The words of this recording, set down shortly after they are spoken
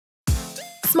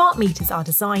Smart meters are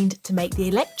designed to make the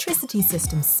electricity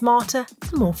system smarter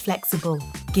and more flexible,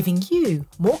 giving you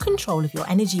more control of your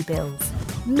energy bills.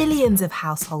 Millions of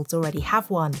households already have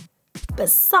one, but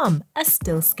some are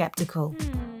still sceptical.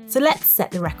 So let's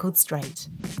set the record straight.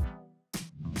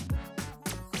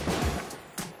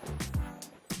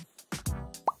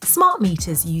 Smart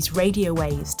meters use radio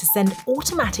waves to send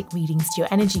automatic readings to your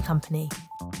energy company.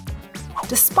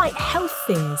 Despite health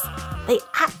fears, they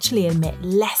actually emit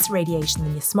less radiation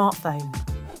than your smartphone.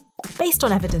 Based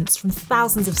on evidence from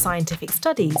thousands of scientific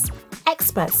studies,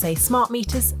 experts say smart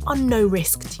meters are no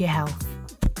risk to your health.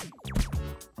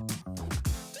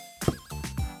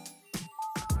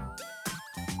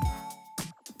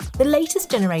 The latest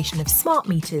generation of smart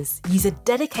meters use a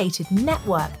dedicated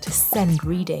network to send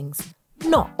readings,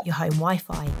 not your home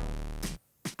Wi-Fi.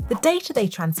 The data they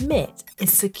transmit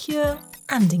is secure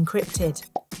and encrypted.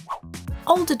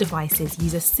 Older devices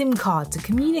use a SIM card to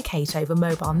communicate over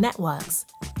mobile networks,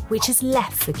 which is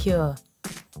less secure.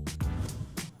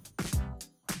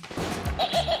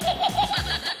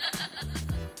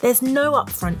 There's no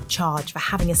upfront charge for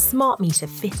having a smart meter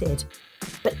fitted,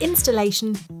 but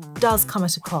installation does come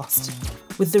at a cost,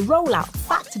 with the rollout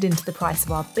factored into the price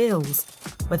of our bills,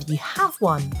 whether you have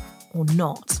one or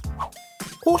not.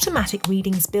 Automatic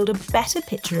readings build a better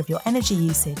picture of your energy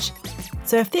usage.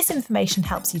 So if this information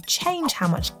helps you change how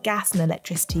much gas and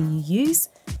electricity you use,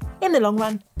 in the long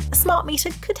run, a smart meter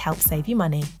could help save you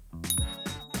money.